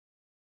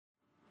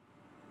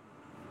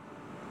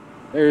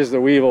There's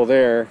the weevil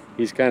there.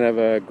 He's kind of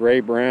a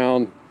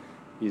gray-brown.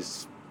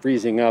 He's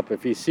freezing up.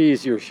 If he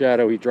sees your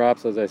shadow, he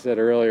drops, as I said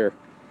earlier.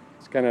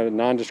 It's kind of a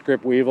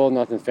nondescript weevil,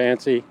 nothing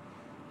fancy.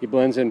 He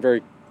blends in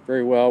very,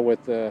 very well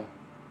with the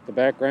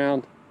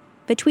background.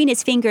 Between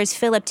his fingers,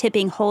 Philip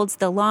Tipping holds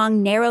the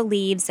long, narrow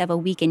leaves of a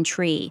weakened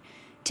tree.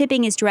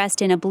 Tipping is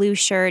dressed in a blue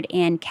shirt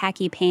and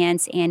khaki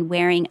pants and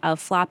wearing a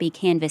floppy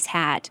canvas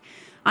hat.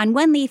 On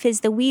one leaf is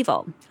the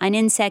weevil, an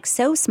insect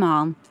so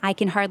small I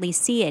can hardly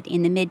see it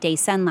in the midday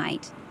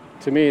sunlight.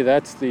 To me,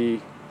 that's the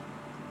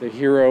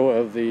hero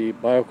of the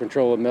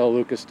biocontrol of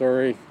Melaleuca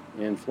story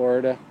in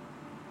Florida.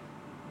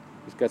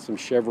 He's got some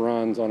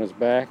chevrons on his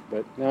back,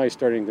 but now he's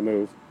starting to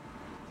move.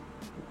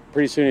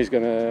 Pretty soon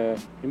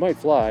he might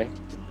fly.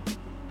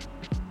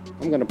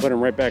 I'm gonna put him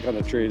right back on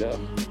the tree though.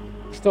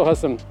 Still has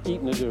some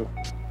eating to do.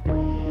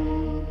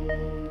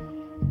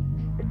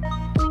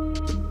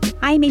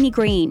 I'm Amy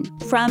Green.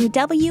 From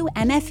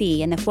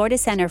WMFE and the Florida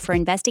Center for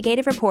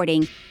Investigative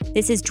Reporting,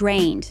 this is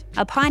Drained,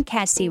 a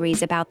podcast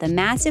series about the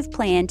massive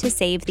plan to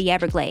save the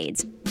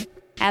Everglades.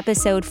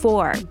 Episode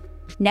 4,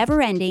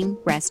 Never-Ending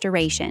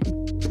Restoration.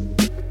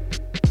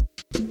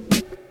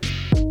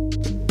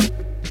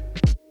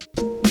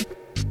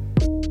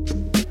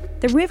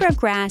 The River of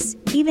Grass,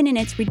 even in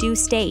its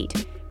reduced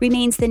state,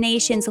 remains the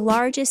nation's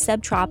largest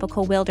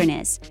subtropical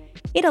wilderness.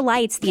 It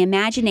alights the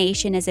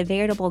imagination as a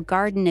veritable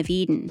Garden of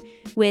Eden,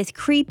 with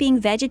creeping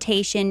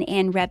vegetation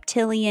and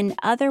reptilian,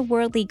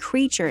 otherworldly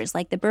creatures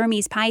like the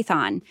Burmese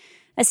python,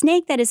 a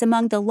snake that is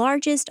among the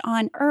largest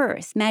on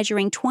Earth,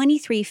 measuring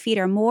 23 feet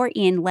or more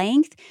in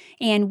length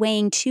and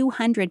weighing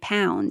 200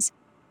 pounds.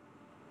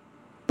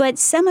 But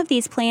some of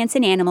these plants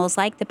and animals,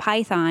 like the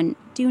python,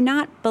 do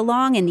not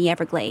belong in the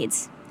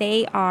Everglades.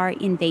 They are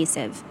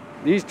invasive.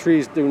 These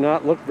trees do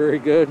not look very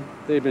good.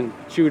 They've been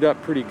chewed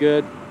up pretty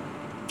good.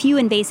 Few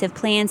invasive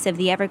plants of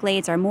the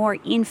Everglades are more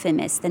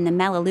infamous than the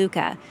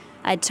Melaleuca,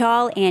 a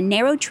tall and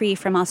narrow tree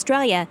from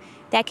Australia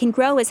that can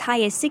grow as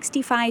high as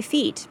 65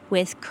 feet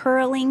with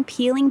curling,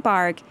 peeling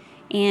bark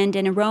and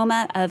an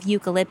aroma of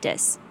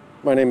eucalyptus.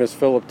 My name is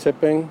Philip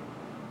Tipping.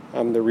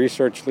 I'm the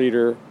research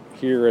leader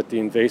here at the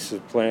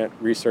Invasive Plant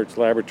Research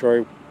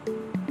Laboratory.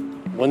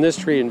 When this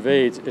tree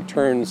invades, it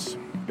turns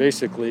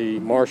basically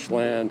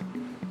marshland,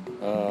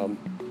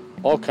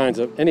 all kinds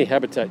of any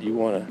habitat you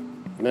want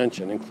to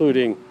mention,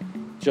 including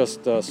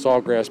just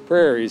sawgrass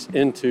prairies,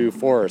 into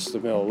forests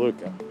of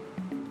Melaleuca.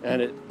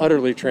 And it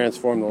utterly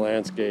transformed the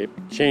landscape,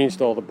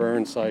 changed all the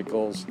burn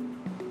cycles.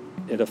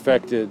 It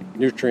affected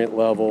nutrient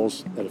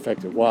levels, it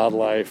affected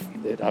wildlife,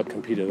 it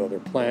outcompeted other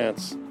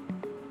plants.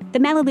 The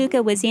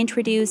Melaleuca was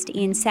introduced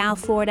in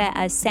South Florida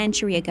a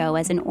century ago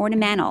as an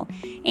ornamental,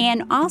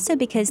 and also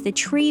because the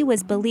tree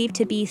was believed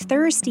to be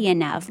thirsty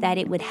enough that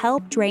it would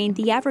help drain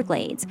the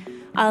Everglades,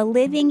 a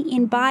living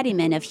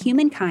embodiment of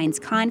humankind's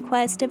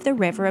conquest of the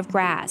River of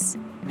Grass.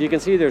 You can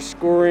see they're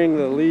scoring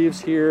the leaves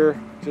here,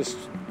 just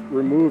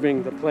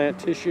removing the plant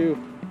tissue.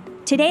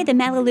 Today, the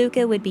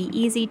Melaleuca would be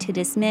easy to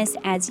dismiss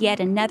as yet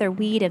another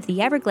weed of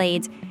the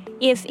Everglades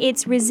if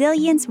its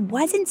resilience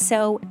wasn't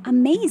so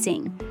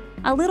amazing.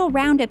 A little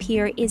Roundup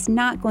here is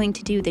not going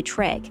to do the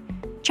trick.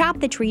 Chop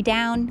the tree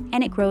down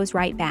and it grows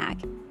right back.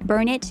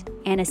 Burn it,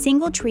 and a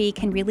single tree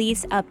can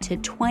release up to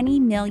 20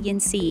 million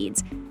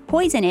seeds.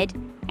 Poison it,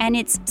 and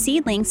its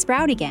seedlings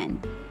sprout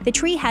again. The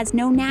tree has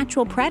no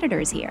natural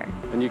predators here.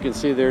 And you can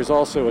see there's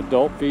also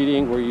adult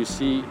feeding, where you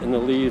see in the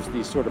leaves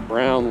these sort of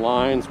brown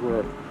lines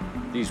where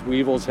these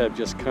weevils have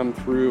just come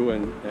through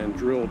and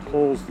drilled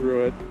holes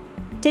through it.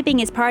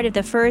 Tipping is part of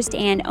the first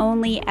and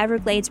only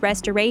Everglades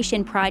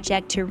restoration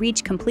project to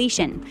reach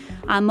completion,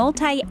 a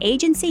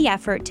multi-agency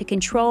effort to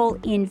control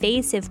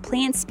invasive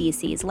plant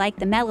species like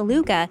the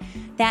Melaleuca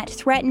that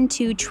threaten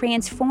to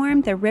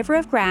transform the River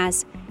of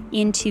Grass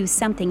into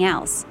something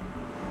else.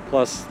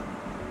 Plus,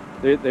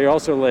 they're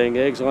also laying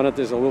eggs on it.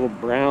 There's a little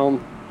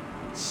brown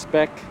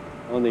speck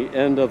on the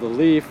end of the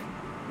leaf.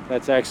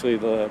 That's actually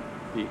the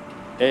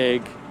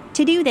egg.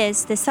 To do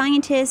this, the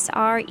scientists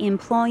are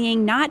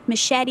employing not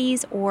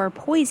machetes or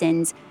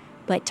poisons,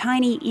 but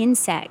tiny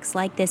insects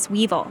like this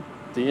weevil.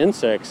 The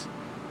insects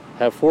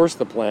have forced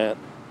the plant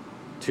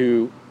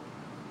to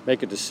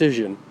make a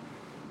decision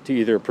to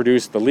either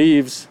produce the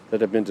leaves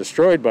that have been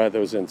destroyed by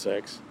those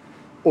insects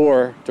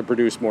or to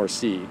produce more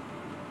seed.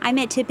 I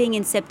met Tipping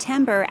in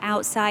September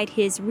outside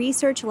his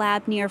research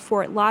lab near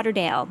Fort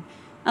Lauderdale,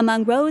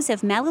 among rows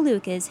of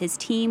Melaleucas his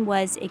team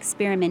was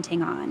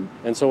experimenting on.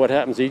 And so what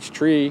happens, each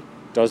tree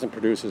doesn't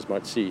produce as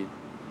much seed.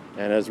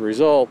 And as a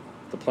result,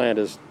 the plant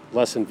is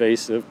less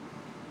invasive.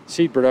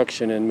 Seed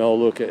production in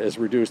Melaleuca is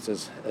reduced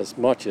as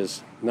much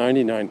as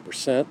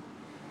 99%.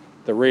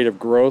 The rate of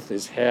growth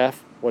is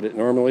half what it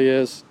normally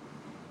is.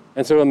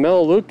 And so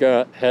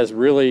Melaleuca has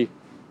really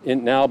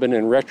now been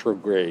in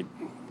retrograde.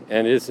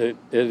 And it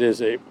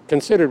is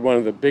considered one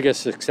of the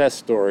biggest success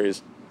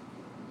stories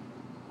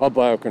of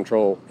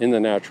biocontrol in the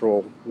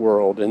natural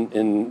world,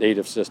 in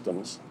native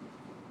systems.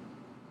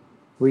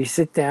 We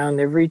sit down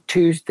every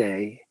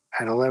Tuesday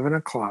at 11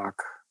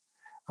 o'clock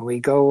and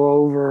we go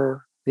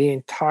over the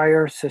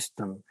entire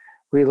system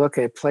We look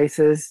at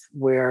places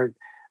where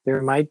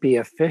there might be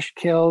a fish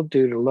kill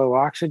due to low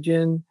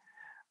oxygen,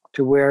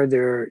 to where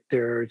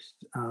there's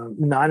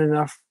not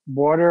enough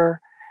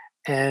water,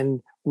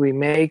 and we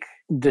make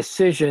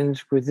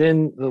decisions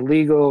within the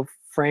legal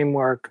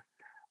framework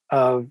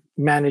of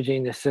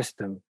managing the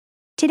system.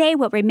 Today,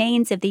 what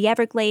remains of the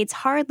Everglades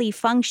hardly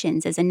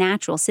functions as a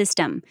natural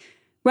system.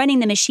 Running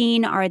the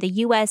machine are the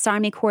U.S.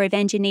 Army Corps of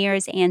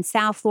Engineers and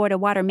South Florida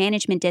Water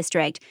Management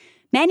District,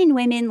 men and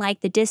women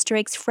like the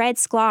district's Fred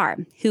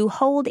Sklar, who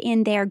hold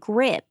in their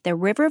grip the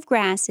River of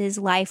Grass's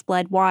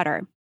lifeblood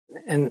water.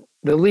 And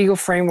the legal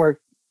framework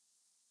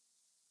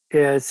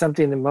is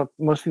something that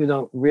most people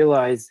don't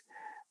realize,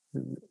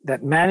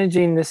 that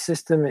managing this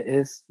system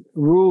is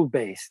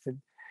rule-based,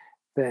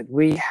 that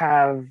we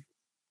have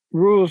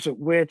rules at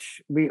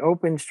which we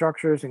open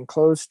structures and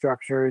close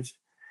structures,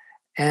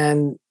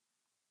 and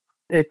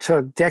it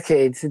took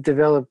decades to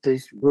develop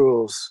these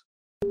rules.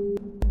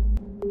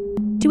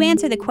 To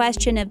answer the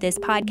question of this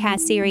podcast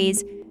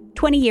series,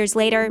 20 years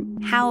later,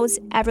 how's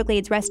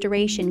Everglades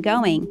restoration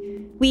going?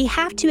 We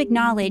have to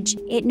acknowledge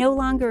it no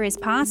longer is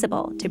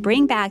possible to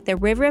bring back the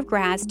River of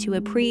Grass to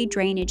a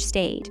pre-drainage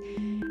state.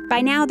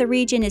 By now, the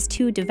region is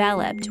too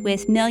developed,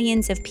 with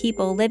millions of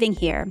people living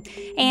here,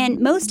 and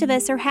most of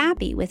us are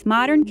happy with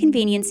modern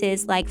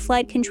conveniences like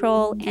flood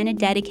control and a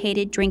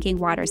dedicated drinking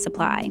water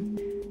supply.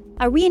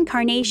 A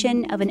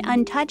reincarnation of an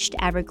untouched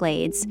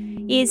Everglades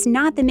is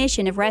not the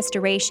mission of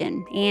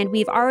restoration, and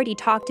we've already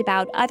talked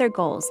about other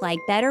goals like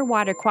better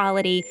water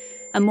quality,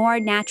 a more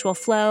natural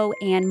flow,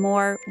 and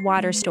more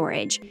water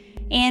storage.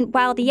 And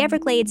while the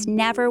Everglades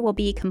never will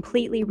be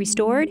completely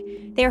restored,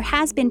 there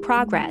has been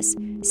progress,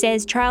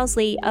 says Charles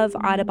Lee of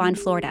Audubon,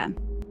 Florida.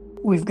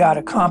 We've got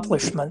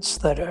accomplishments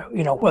that,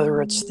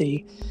 whether it's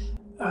the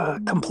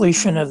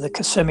completion of the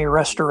Kissimmee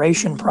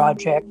Restoration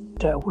Project,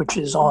 which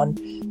is on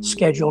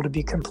schedule to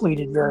be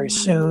completed very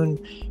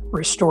soon,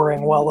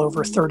 restoring well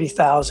over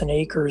 30,000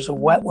 acres of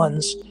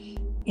wetlands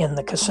in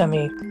the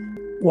Kissimmee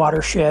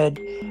watershed.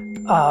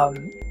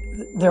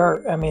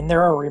 There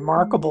are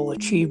remarkable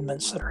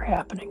achievements that are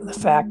happening. The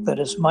fact that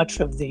as much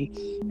of the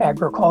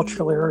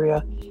agricultural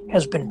area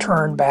has been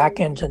turned back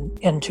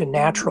into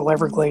natural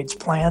Everglades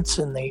plants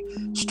in the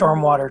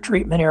stormwater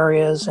treatment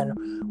areas and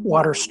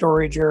water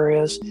storage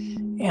areas,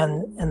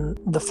 and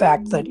the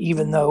fact that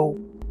even though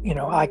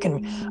I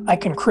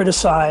can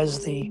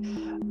criticize the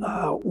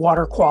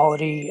water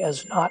quality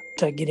as not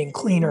getting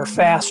cleaner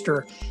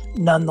faster,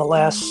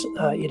 nonetheless,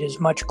 it is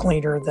much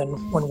cleaner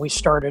than when we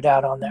started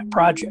out on that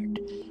project.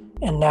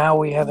 And now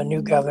we have a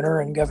new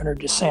governor, and Governor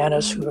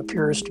DeSantis, who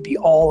appears to be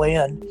all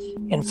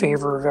in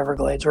favor of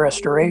Everglades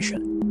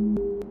restoration.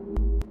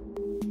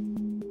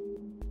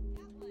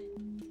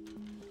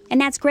 And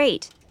that's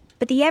great,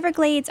 but the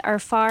Everglades are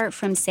far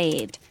from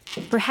saved.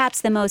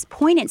 Perhaps the most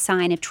poignant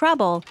sign of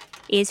trouble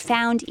is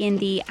found in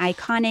the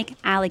iconic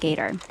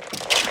alligator.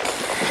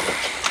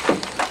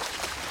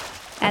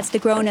 That's the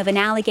groan of an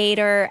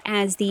alligator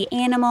as the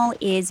animal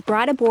is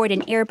brought aboard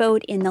an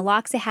airboat in the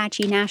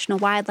Loxahatchee National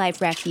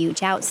Wildlife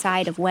Refuge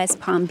outside of West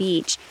Palm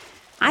Beach.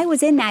 I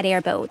was in that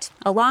airboat,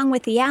 along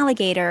with the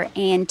alligator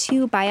and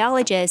 2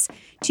 biologists,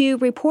 to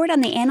report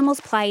on the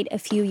animal's plight a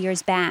few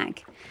years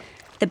back.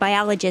 The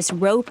biologists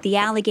roped the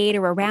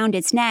alligator around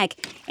its neck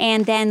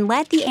and then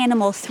let the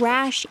animal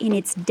thrash in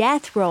its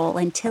death roll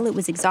until it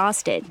was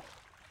exhausted.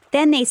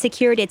 Then they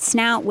secured its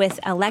snout with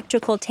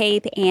electrical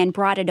tape and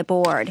brought it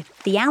aboard.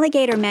 The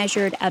alligator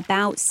measured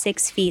about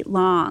 6 feet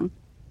long.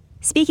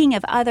 Speaking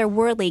of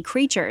otherworldly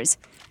creatures,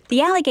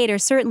 the alligator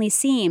certainly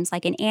seems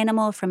like an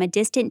animal from a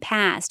distant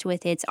past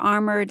with its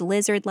armored,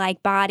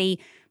 lizard-like body,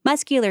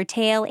 muscular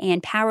tail,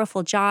 and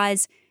powerful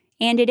jaws,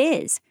 and it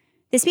is.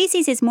 The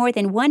species is more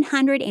than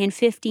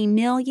 150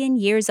 million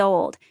years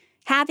old,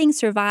 having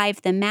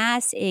survived the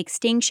mass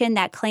extinction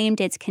that claimed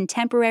its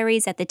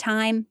contemporaries at the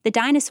time, the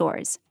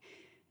dinosaurs.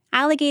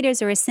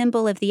 Alligators are a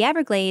symbol of the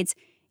Everglades,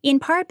 in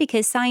part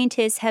because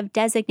scientists have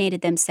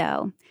designated them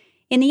so.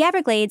 In the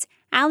Everglades,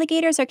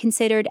 alligators are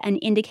considered an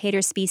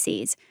indicator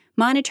species,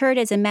 monitored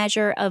as a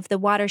measure of the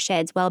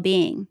watershed's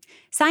well-being.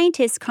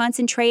 Scientists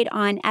concentrate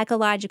on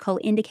ecological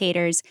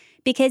indicators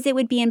because it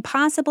would be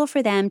impossible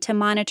for them to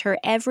monitor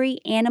every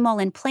animal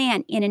and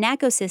plant in an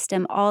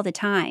ecosystem all the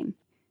time.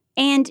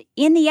 And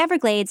in the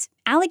Everglades,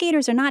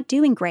 alligators are not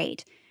doing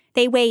great.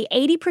 They weigh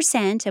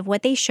 80% of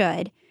what they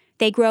should.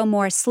 They grow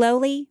more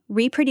slowly,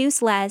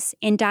 reproduce less,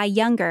 and die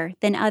younger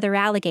than other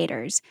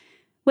alligators.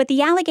 What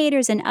the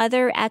alligators and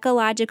other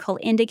ecological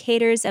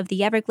indicators of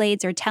the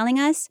Everglades are telling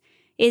us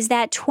is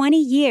that 20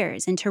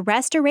 years into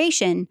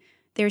restoration,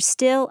 there's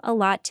still a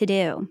lot to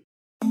do.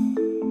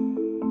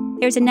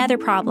 There's another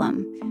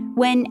problem.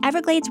 When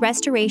Everglades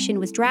restoration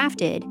was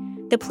drafted,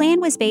 the plan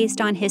was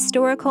based on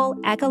historical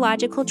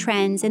ecological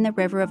trends in the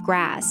River of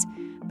Grass.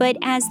 But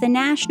as the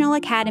National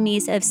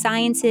Academies of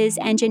Sciences,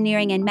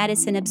 Engineering, and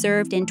Medicine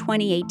observed in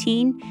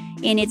 2018,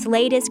 in its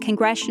latest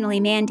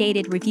congressionally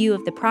mandated review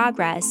of the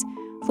progress,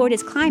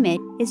 Florida's climate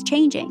is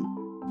changing.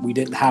 We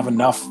didn't have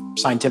enough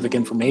scientific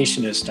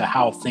information as to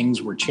how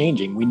things were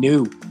changing. We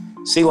knew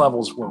sea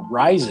levels were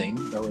rising,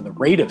 or the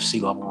rate of sea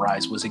level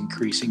rise was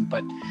increasing,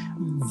 but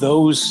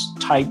those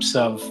types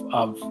of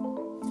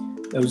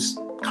those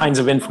kinds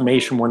of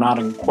information were not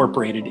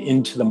incorporated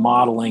into the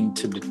modeling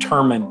to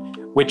determine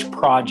which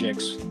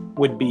projects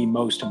would be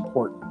most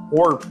important,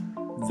 or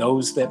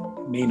those that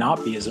may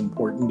not be as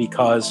important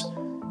because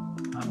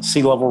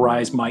sea level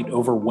rise might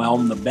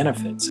overwhelm the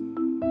benefits.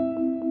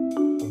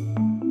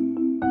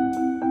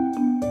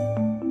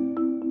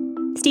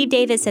 Steve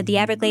Davis of the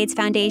Everglades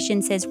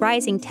Foundation says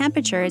rising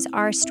temperatures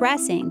are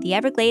stressing the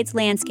Everglades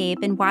landscape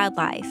and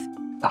wildlife.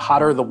 The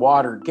hotter the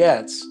water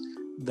gets,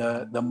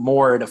 the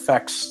more it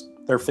affects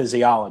their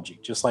physiology.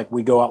 Just like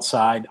we go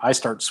outside, I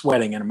start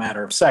sweating in a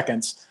matter of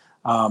seconds.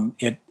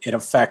 It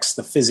affects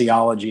the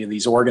physiology of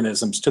these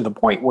organisms to the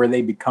point where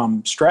they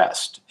become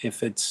stressed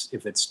if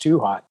it's too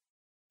hot.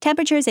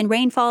 Temperatures and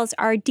rainfalls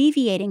are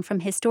deviating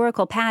from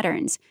historical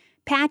patterns.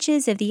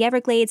 Patches of the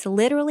Everglades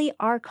literally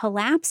are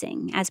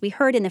collapsing, as we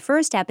heard in the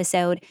first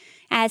episode,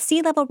 as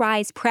sea level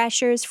rise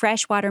pressures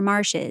freshwater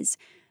marshes.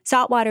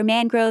 Saltwater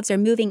mangroves are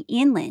moving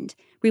inland,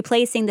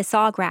 replacing the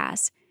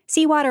sawgrass.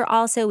 Seawater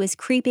also is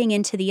creeping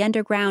into the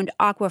underground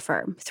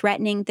aquifer,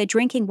 threatening the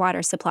drinking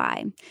water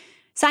supply.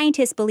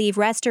 Scientists believe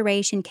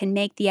restoration can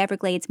make the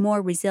Everglades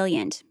more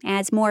resilient,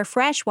 as more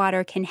fresh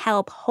water can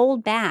help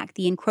hold back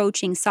the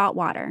encroaching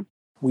saltwater.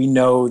 We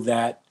know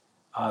that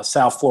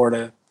South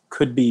Florida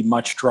could be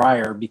much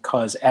drier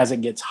because as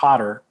it gets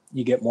hotter,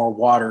 you get more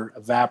water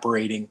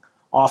evaporating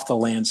off the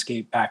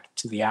landscape back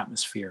to the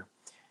atmosphere.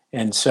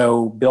 And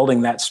so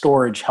building that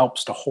storage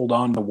helps to hold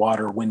on to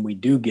water when we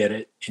do get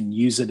it and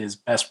use it as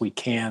best we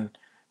can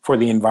for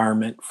the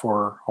environment,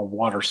 for a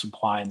water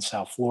supply in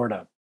South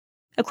Florida.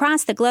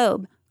 Across the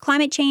globe,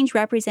 climate change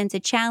represents a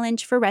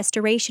challenge for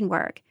restoration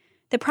work.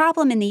 The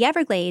problem in the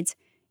Everglades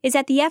is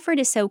that the effort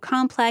is so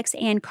complex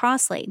and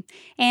costly,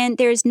 and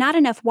there's not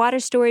enough water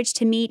storage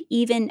to meet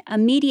even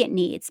immediate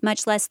needs,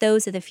 much less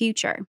those of the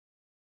future.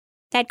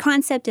 That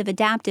concept of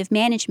adaptive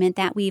management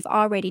that we've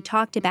already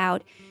talked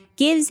about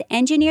gives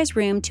engineers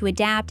room to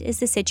adapt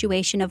as the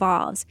situation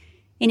evolves.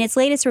 In its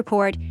latest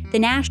report, the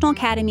National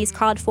Academies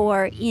called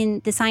for, in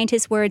the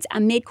scientists' words,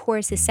 a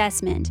mid-course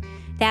assessment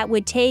that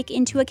would take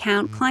into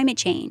account climate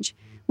change,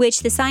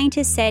 which the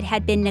scientists said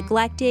had been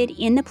neglected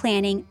in the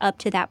planning up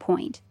to that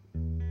point.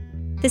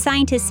 The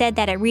scientists said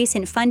that at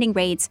recent funding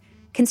rates,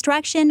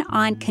 construction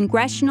on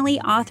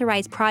congressionally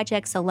authorized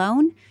projects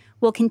alone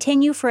will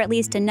continue for at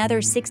least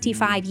another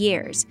 65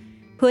 years,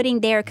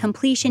 putting their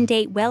completion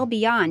date well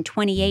beyond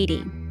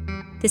 2080.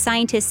 The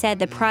scientists said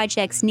the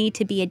projects need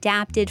to be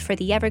adapted for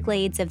the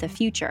Everglades of the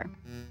future.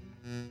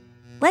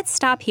 Let's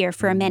stop here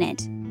for a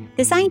minute.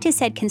 The scientists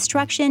said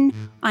construction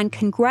on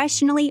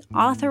congressionally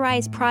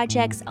authorized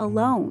projects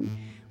alone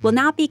will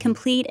not be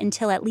complete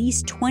until at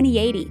least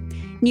 2080,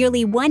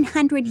 nearly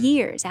 100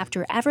 years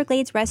after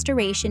Everglades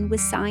restoration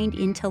was signed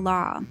into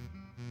law.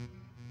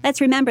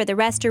 Let's remember the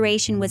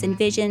restoration was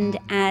envisioned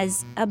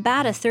as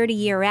about a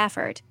 30-year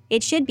effort.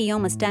 It should be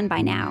almost done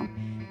by now.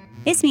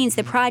 This means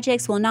the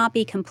projects will not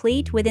be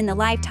complete within the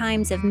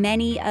lifetimes of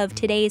many of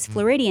today's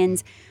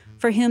Floridians,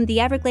 for whom the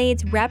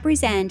Everglades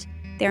represent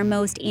their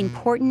most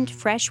important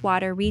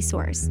freshwater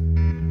resource.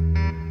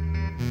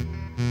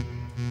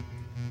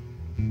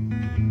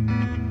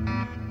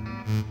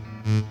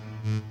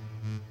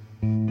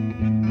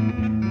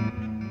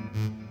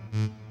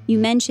 You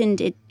mentioned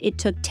it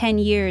took 10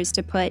 years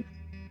to put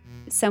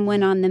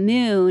someone on the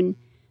moon.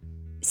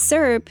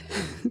 SERP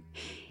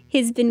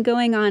has been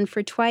going on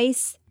for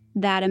twice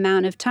that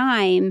amount of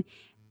time.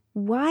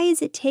 Why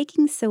is it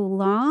taking so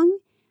long?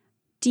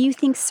 Do you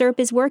think SERP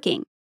is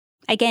working?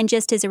 Again,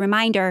 just as a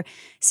reminder,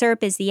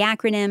 SERP is the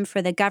acronym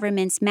for the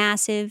government's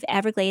massive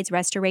Everglades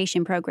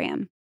restoration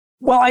program.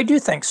 Well, I do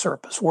think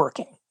SERP is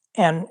working.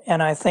 And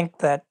I think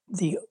that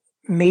the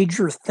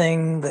major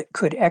thing that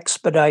could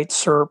expedite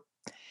SERP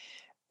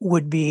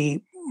would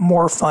be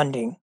more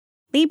funding.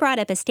 Lee brought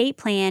up a state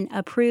plan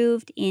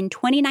approved in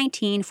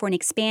 2019 for an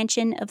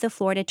expansion of the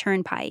Florida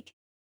Turnpike.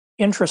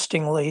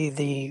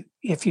 Interestingly,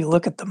 if you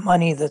look at the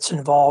money that's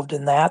involved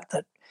in that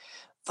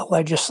the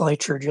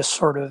legislature just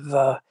sort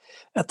of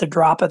at the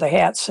drop of the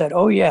hat said,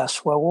 oh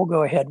yes, well, we'll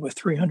go ahead with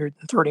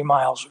 330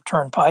 miles of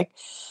turnpike.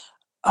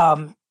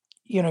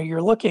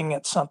 You're looking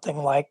at something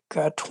like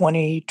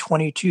 20,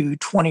 22,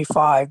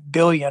 25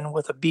 billion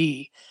with a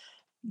B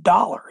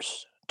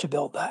dollars to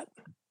build that.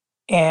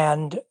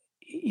 And,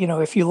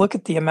 if you look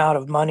at the amount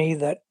of money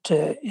that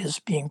is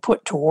being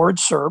put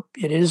towards SERP,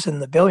 it is in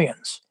the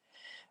billions,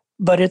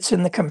 but it's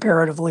in the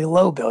comparatively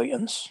low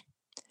billions.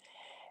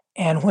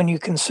 And when you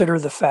consider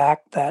the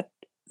fact that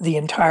the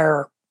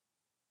entire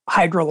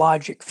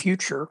hydrologic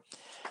future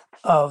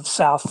of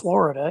South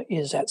Florida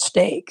is at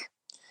stake,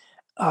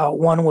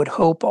 one would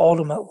hope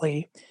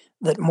ultimately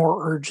that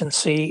more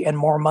urgency and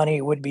more money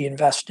would be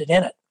invested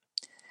in it.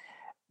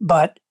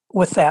 But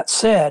with that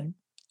said,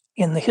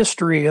 in the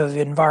history of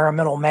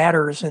environmental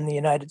matters in the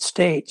United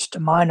States, to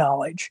my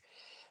knowledge,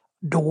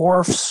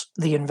 dwarfs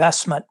the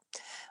investment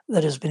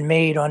that has been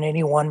made on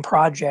any one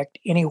project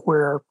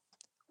anywhere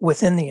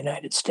within the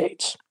United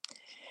States.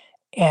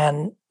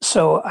 And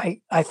so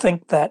I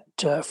think that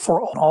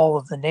for all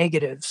of the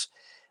negatives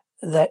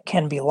that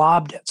can be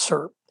lobbed at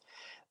SERP,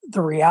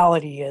 the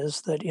reality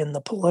is that in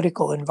the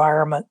political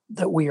environment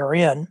that we are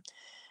in,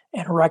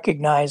 and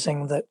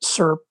recognizing that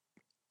SERP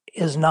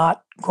is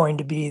not going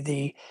to be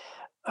the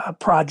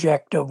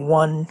project of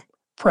one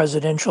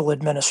presidential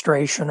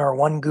administration or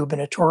one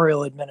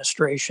gubernatorial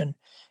administration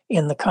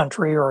in the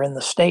country or in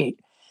the state,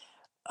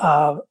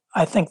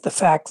 I think the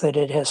fact that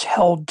it has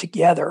held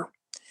together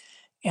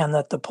and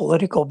that the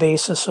political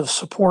basis of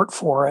support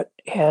for it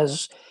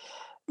has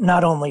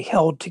not only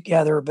held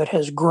together but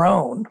has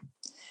grown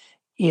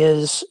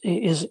is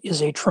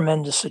a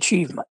tremendous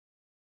achievement.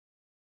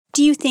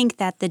 Do you think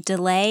that the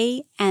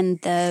delay and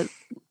the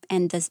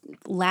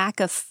lack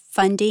of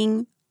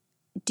funding,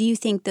 do you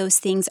think those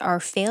things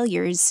are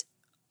failures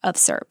of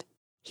SERP?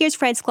 Here's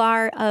Fred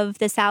Sklar of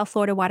the South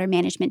Florida Water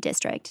Management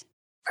District.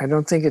 I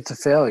don't think it's a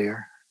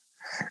failure.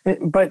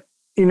 But,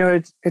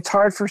 it's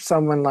hard for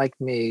someone like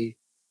me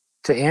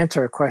to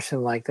answer a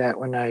question like that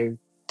when I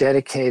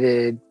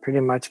dedicated pretty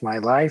much my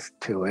life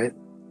to it.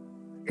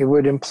 It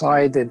would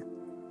imply that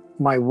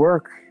my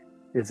work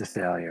is a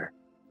failure.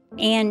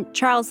 And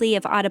Charles Lee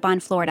of Audubon,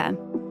 Florida.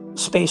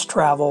 Space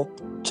travel,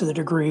 to the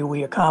degree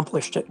we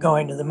accomplished it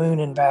going to the moon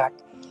and back,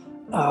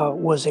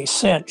 was a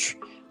cinch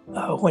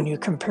when you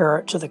compare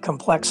it to the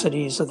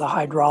complexities of the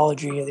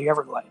hydrology of the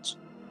Everglades.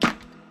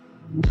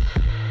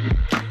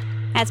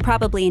 That's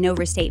probably an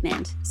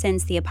overstatement,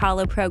 since the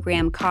Apollo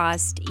program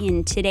cost,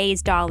 in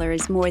today's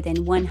dollars, more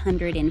than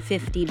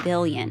 $150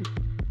 billion.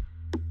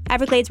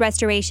 Everglades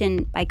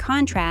restoration, by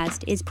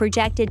contrast, is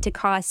projected to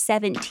cost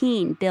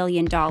 $17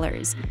 billion,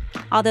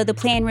 although the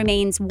plan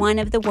remains one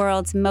of the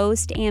world's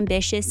most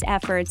ambitious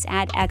efforts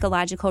at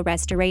ecological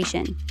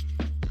restoration.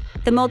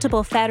 The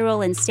multiple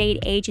federal and state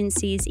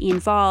agencies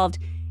involved,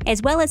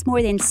 as well as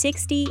more than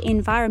 60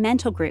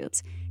 environmental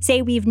groups,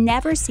 say we've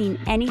never seen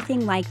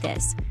anything like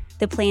this.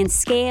 The plan's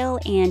scale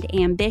and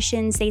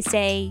ambitions, they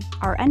say,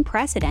 are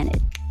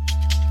unprecedented.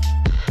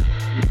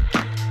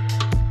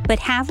 But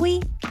have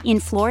we? In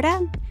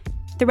Florida?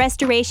 The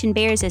restoration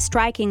bears a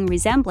striking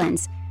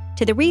resemblance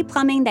to the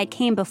replumbing that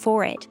came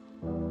before it.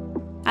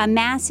 A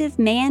massive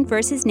man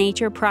versus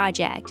nature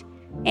project.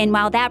 And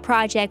while that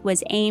project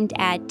was aimed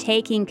at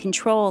taking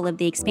control of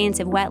the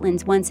expansive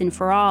wetlands once and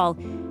for all,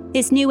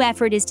 this new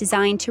effort is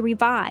designed to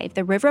revive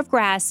the River of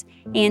Grass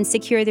and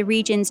secure the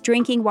region's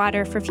drinking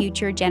water for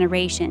future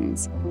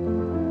generations.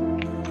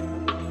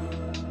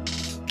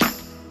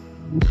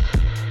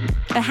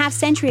 A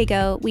half-century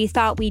ago, we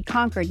thought we'd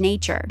conquered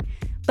nature.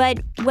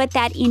 But what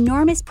that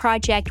enormous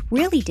project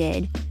really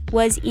did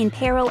was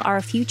imperil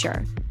our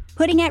future,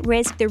 putting at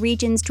risk the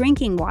region's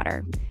drinking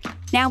water.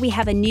 Now we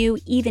have a new,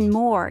 even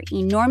more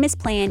enormous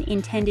plan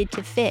intended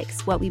to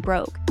fix what we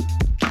broke.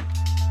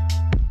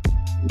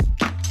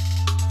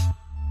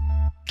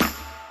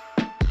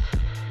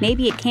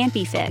 Maybe it can't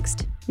be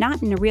fixed,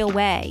 not in a real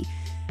way.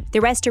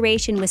 The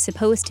restoration was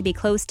supposed to be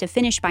close to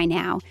finish by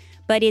now,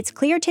 but it's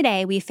clear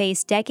today we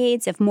face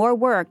decades of more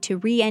work to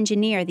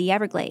re-engineer the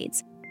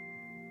Everglades.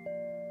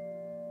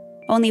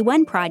 Only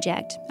one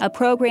project, a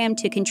program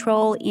to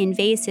control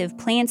invasive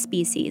plant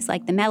species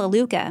like the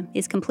melaleuca,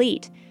 is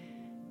complete.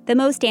 The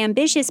most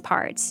ambitious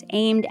parts,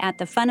 aimed at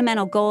the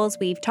fundamental goals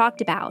we've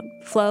talked about,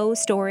 flow,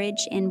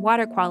 storage, and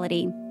water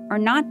quality, are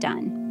not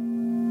done.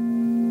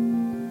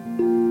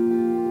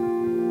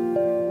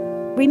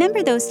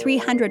 Remember those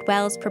 300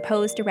 wells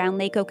proposed around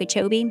Lake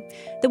Okeechobee?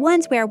 The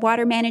ones where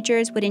water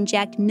managers would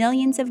inject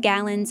millions of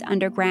gallons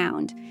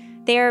underground.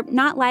 They're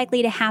not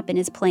likely to happen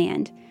as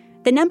planned.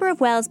 The number of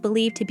wells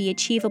believed to be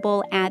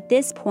achievable at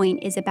this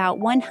point is about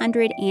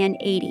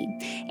 180,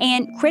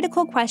 and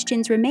critical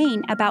questions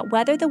remain about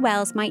whether the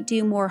wells might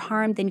do more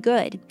harm than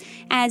good,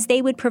 as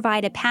they would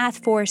provide a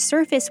path for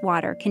surface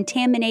water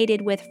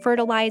contaminated with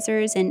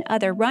fertilizers and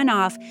other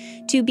runoff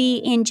to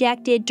be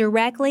injected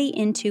directly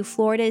into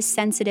Florida's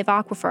sensitive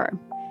aquifer.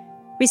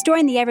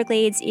 Restoring the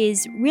Everglades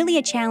is really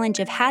a challenge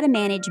of how to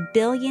manage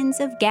billions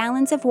of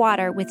gallons of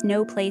water with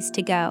no place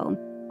to go.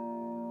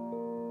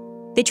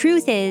 The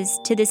truth is,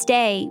 to this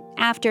day,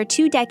 after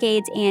 2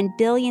 decades and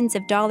billions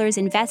of dollars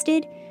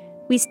invested,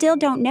 we still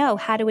don't know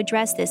how to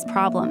address this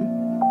problem.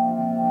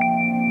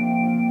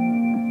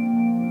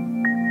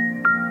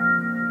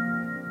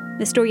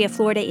 The story of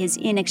Florida is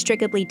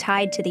inextricably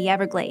tied to the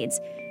Everglades.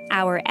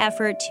 Our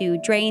effort to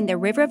drain the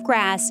River of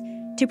Grass,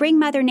 to bring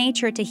Mother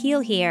Nature to heal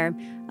here,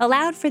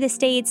 allowed for the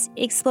state's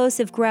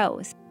explosive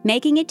growth,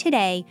 making it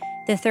today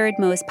the 3rd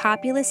most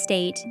populous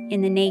state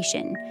in the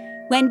nation.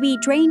 When we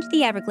drained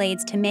the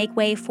Everglades to make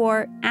way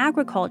for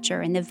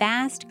agriculture in the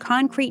vast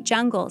concrete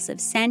jungles of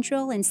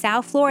Central and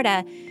South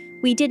Florida,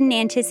 we didn't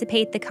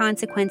anticipate the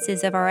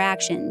consequences of our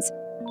actions.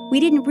 We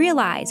didn't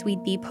realize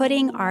we'd be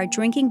putting our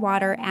drinking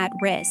water at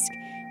risk.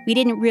 We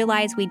didn't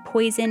realize we'd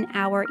poison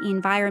our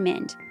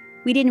environment.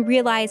 We didn't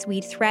realize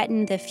we'd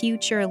threaten the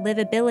future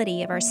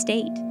livability of our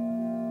state.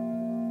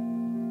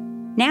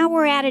 Now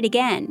we're at it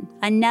again,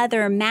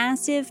 another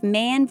massive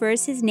man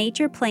versus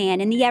nature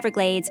plan in the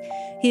Everglades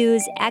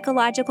whose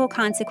ecological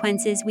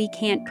consequences we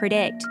can't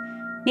predict.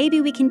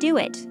 Maybe we can do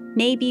it.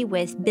 Maybe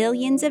with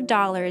billions of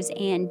dollars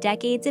and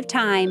decades of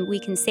time, we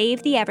can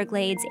save the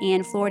Everglades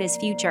and Florida's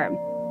future.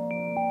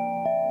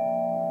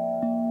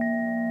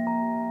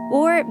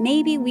 Or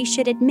maybe we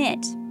should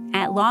admit,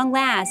 at long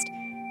last,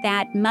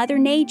 that Mother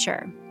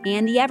Nature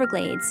and the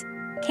Everglades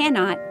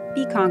cannot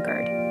be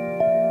conquered.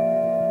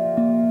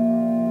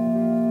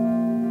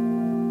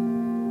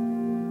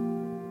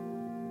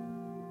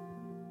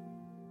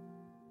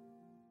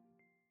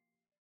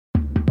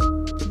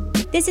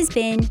 This has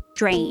been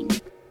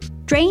Drained.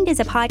 Drained is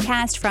a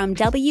podcast from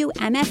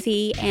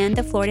WMFE and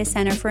the Florida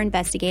Center for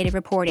Investigative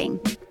Reporting.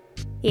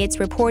 It's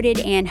reported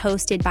and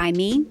hosted by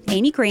me,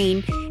 Amy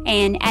Green,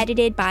 and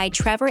edited by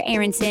Trevor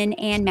Aronson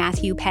and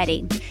Matthew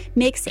Petty.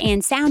 Mix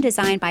and sound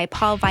design by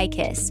Paul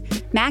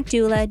Vikis. Mac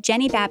Dula,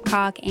 Jenny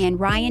Babcock, and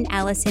Ryan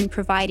Ellison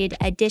provided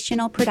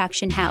additional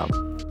production help.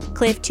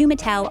 Cliff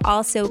Tumatel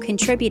also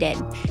contributed.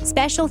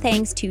 Special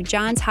thanks to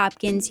Johns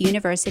Hopkins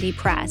University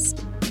Press.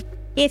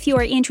 If you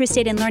are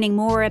interested in learning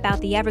more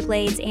about the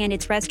Everglades and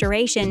its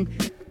restoration,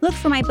 look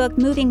for my book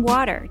Moving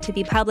Water to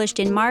be published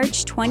in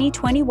March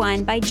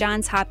 2021 by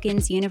Johns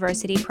Hopkins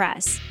University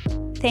Press.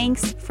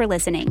 Thanks for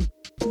listening.